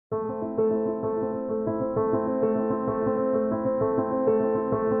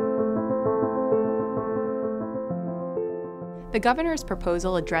The governor's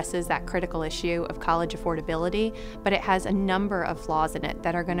proposal addresses that critical issue of college affordability, but it has a number of flaws in it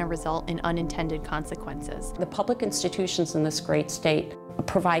that are going to result in unintended consequences. The public institutions in this great state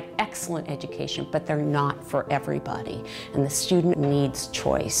provide excellent education, but they're not for everybody, and the student needs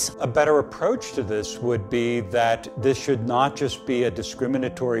choice. A better approach to this would be that this should not just be a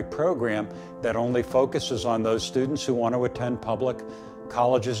discriminatory program that only focuses on those students who want to attend public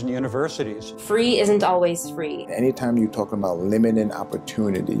colleges and universities. Free isn't always free. Anytime you're talking about limiting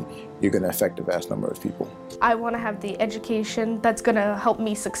opportunity, you're going to affect a vast number of people. I want to have the education that's going to help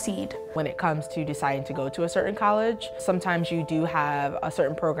me succeed. When it comes to deciding to go to a certain college, sometimes you do have a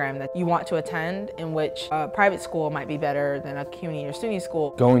certain program that you want to attend in which a private school might be better than a CUNY or SUNY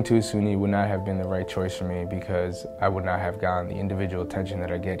school. Going to SUNY would not have been the right choice for me because I would not have gotten the individual attention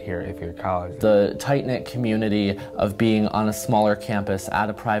that I get here at your college. The tight-knit community of being on a smaller campus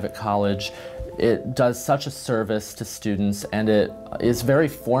at a private college, it does such a service to students, and it is very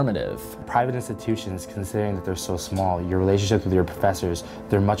formative. Private institutions, considering that they're so small, your relationships with your professors,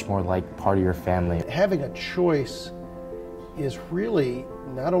 they're much more like part of your family. Having a choice is really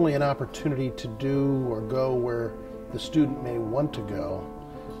not only an opportunity to do or go where the student may want to go,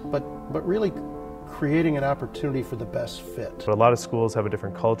 but really creating an opportunity for the best fit. A lot of schools have a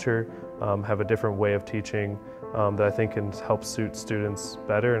different culture, have a different way of teaching that I think can help suit students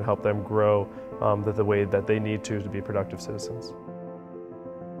better and help them grow the way that they need to be productive citizens.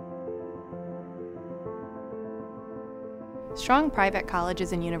 Strong private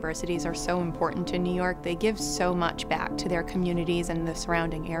colleges and universities are so important to New York. They give so much back to their communities and the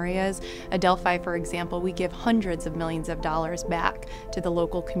surrounding areas. At Delphi, for example, we give hundreds of millions of dollars back to the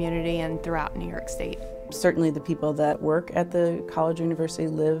local community and throughout New York State. Certainly the people that work at the college or university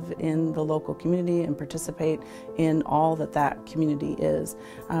live in the local community and participate in all that community is.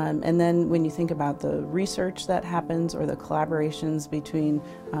 And then when you think about the research that happens or the collaborations between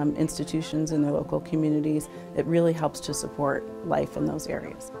institutions in their local communities, it really helps to support life in those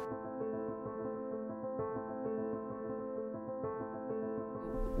areas.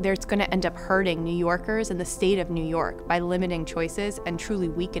 There's going to end up hurting New Yorkers and the state of New York by limiting choices and truly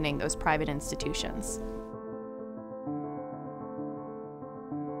weakening those private institutions.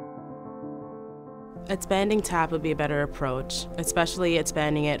 Expanding TAP would be a better approach, especially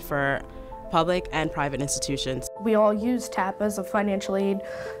expanding it for public and private institutions. We all use TAP as a financial aid.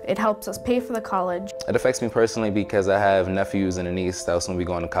 It helps us pay for the college. It affects me personally because I have nephews and a niece that will soon be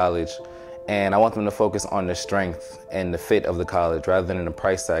going to college, and I want them to focus on the strength and the fit of the college rather than the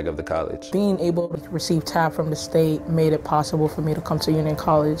price tag of the college. Being able to receive TAP from the state made it possible for me to come to Union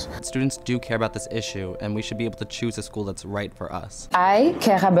College. Students do care about this issue, and we should be able to choose a school that's right for us. I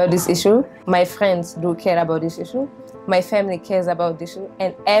care about this issue. My friends do care about this issue. My family cares about this issue.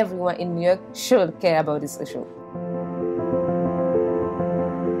 And everyone in New York should care about this issue.